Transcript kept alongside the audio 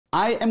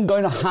I am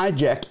going to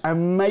hijack a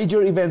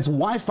major event's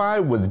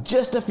Wi-Fi with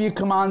just a few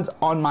commands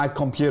on my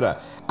computer.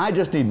 I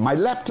just need my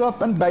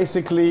laptop and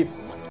basically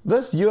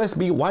this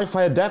USB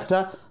Wi-Fi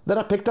adapter that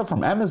I picked up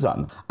from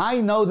Amazon. I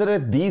know that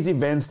at these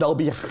events there'll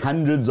be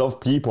hundreds of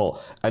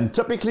people, and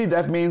typically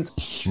that means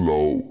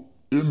slow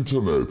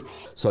internet.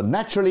 So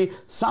naturally,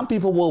 some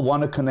people will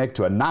want to connect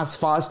to a nice,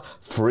 fast,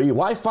 free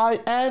Wi-Fi,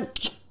 and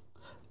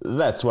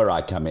that's where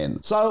I come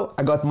in. So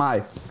I got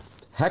my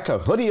hacker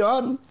hoodie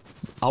on.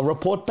 I'll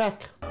report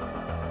back.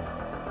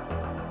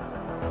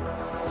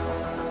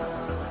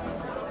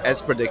 As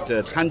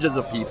predicted, hundreds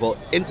of people,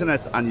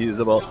 internet's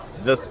unusable.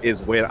 This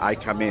is where I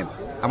come in.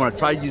 I'm going to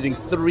try using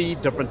 3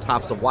 different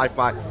types of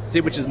Wi-Fi, see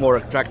which is more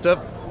attractive,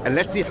 and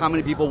let's see how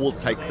many people will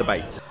take the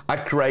bait. I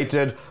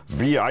created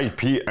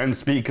VIP and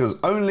speakers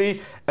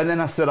only, and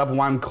then I set up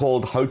one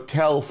called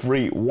hotel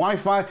free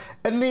Wi-Fi,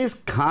 and these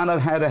kind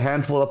of had a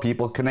handful of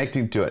people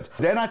connecting to it.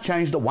 Then I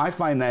changed the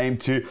Wi-Fi name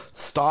to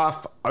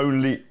staff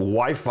only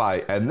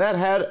Wi-Fi, and that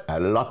had a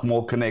lot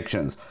more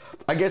connections.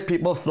 I guess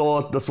people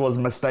thought this was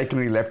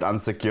mistakenly left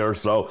unsecure,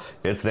 so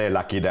it's their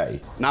lucky day.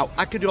 Now,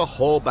 I could do a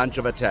whole bunch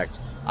of attacks.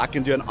 I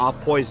can do an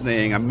ARP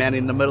poisoning, a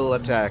man-in-the-middle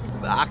attack.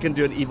 I can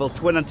do an evil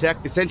twin attack.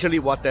 Essentially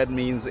what that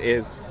means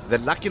is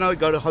that, like,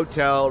 go to a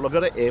hotel or go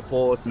to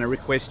airports and they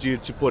request you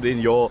to put in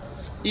your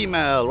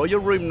email or your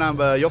room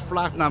number, your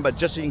flight number,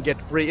 just so you can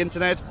get free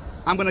internet.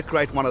 I'm going to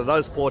create one of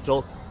those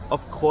portals.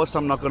 Of course,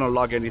 I'm not going to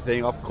log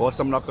anything. Of course,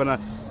 I'm not going to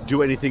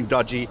do anything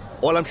dodgy.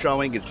 All I'm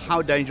showing is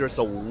how dangerous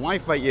a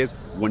Wi-Fi is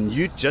when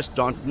you just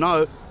don't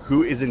know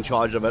who is in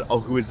charge of it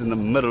or who is in the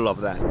middle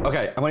of that.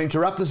 Okay, I'm going to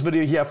interrupt this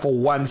video here for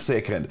 1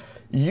 second.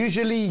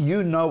 Usually,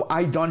 you know,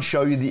 I don't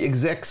show you the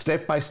exact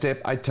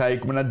step-by-step I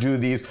take when I do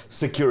these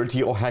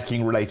security or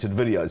hacking related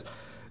videos.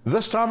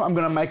 This time I'm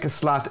going to make a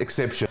slight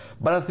exception,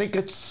 but I think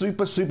it's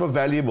super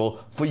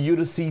valuable for you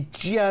to see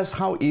just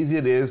how easy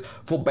it is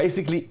for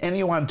basically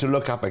anyone to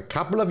look up a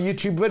couple of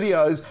YouTube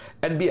videos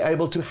and be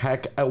able to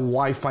hack a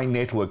Wi-Fi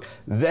network.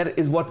 That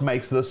is what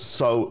makes this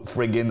so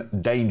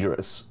friggin'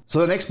 dangerous. So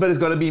the next bit is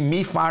going to be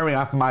me firing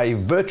up my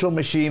virtual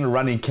machine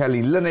running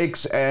Kali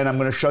Linux, and I'm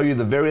going to show you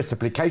the various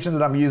applications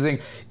that I'm using.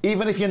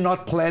 Even if you're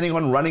not planning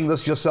on running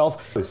this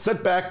yourself,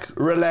 sit back,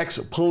 relax,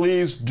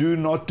 please do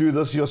not do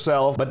this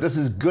yourself, but this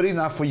is good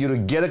enough for you to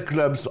get a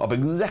glimpse of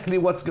exactly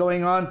what's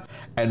going on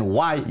and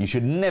why you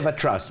should never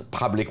trust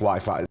public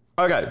Wi-Fi.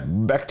 Okay,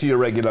 back to your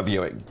regular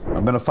viewing.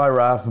 I'm going to fire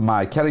up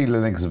my Kali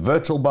Linux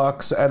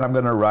VirtualBox and I'm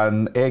going to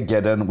run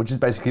Airgeddon, which is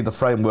basically the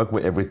framework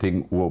where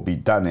everything will be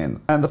done in.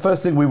 And the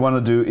first thing we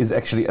want to do is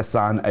actually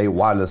assign a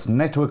wireless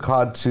network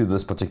card to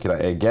this particular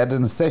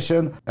Airgeddon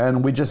session.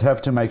 And we just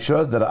have to make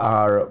sure that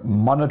our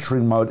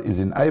monitoring mode is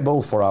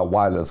enabled for our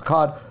wireless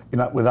card.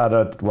 Without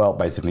it, well,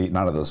 basically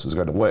none of this is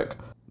going to work.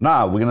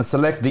 Now we're going to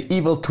select the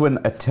Evil Twin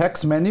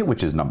Attacks menu,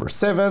 which is number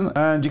 7,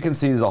 and you can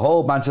see there's a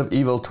whole bunch of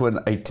Evil Twin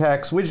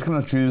attacks. We're just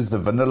going to choose the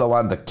vanilla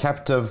one, the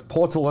captive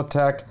portal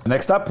attack.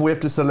 Next up, we have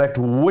to select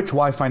which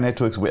Wi-Fi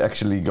networks we're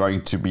actually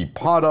going to be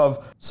part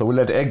of. So we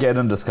let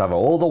Airgeddon discover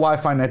all the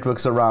Wi-Fi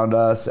networks around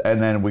us,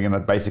 and then we're going to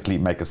basically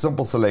make a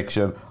simple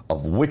selection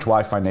of which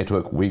Wi-Fi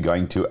network we're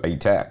going to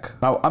attack.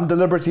 Now I'm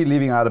deliberately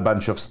leaving out a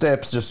bunch of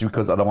steps just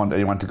because I don't want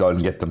anyone to go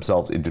and get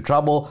themselves into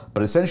trouble,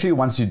 but essentially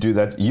once you do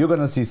that, you're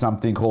going to see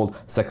something called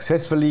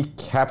successfully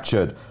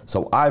captured.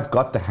 So I've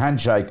got the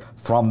handshake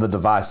from the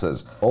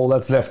devices. All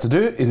that's left to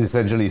do is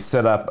essentially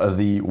set up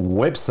the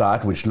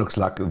website, which looks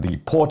like the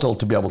portal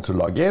to be able to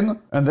log in.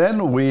 And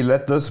then we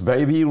let this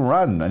baby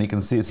run. And you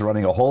can see it's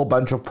running a whole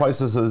bunch of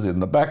processes in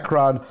the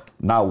background.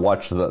 Now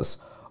watch this.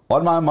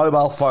 On my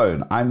mobile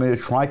phone, I'm going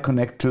to try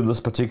connect to this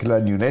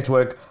particular new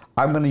network.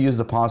 I'm going to use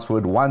the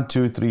password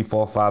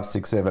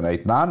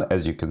 1234567889,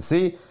 as you can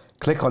see.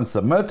 Click on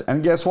submit,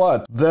 and guess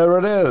what? There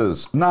it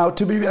is. Now,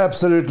 to be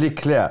absolutely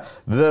clear,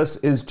 this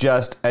is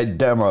just a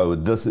demo.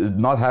 This is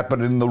not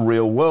happening in the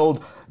real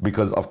world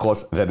because, of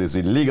course, that is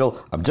illegal.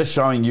 I'm just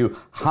showing you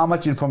how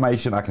much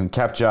information I can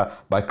capture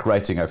by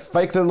creating a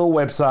fake little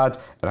website,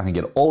 and I can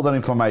get all that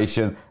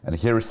information, and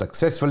here is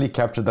successfully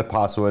captured the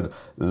password.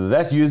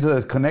 That user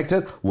that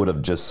connected would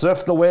have just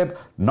surfed the web,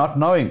 not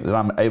knowing that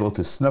I'm able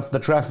to sniff the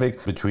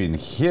traffic between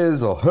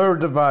his or her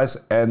device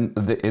and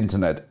the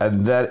internet,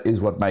 and that is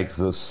what makes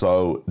this so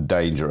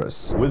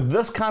dangerous. With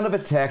this kind of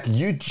attack,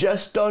 you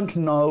just don't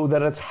know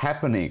that it's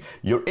happening.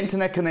 Your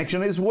internet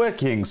connection is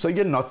working, so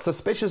you're not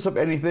suspicious of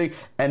anything,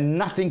 and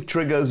nothing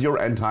triggers your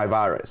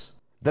antivirus.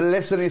 The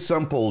lesson is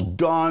simple.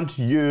 Don't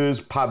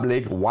use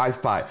public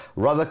Wi-Fi.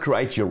 Rather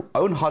create your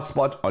own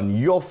hotspot on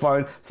your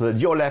phone so that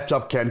your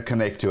laptop can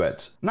connect to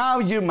it. Now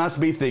you must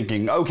be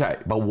thinking, okay,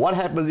 but what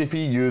happens if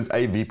you use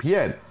a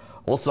VPN?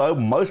 Also,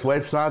 most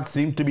websites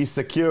seem to be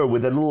secure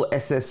with a little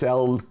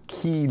SSL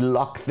key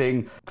lock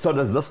thing. So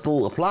does this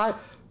still apply?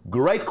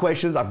 Great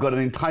questions. I've got an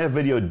entire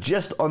video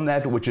just on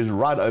that, which is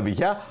right over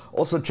here.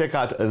 Also check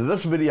out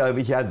this video over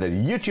here that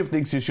YouTube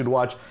thinks you should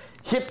watch.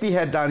 Hit the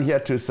head down here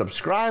to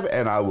subscribe,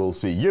 and I will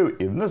see you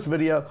in this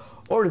video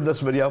or in this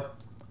video,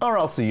 or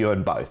I'll see you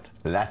in both.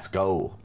 Let's go.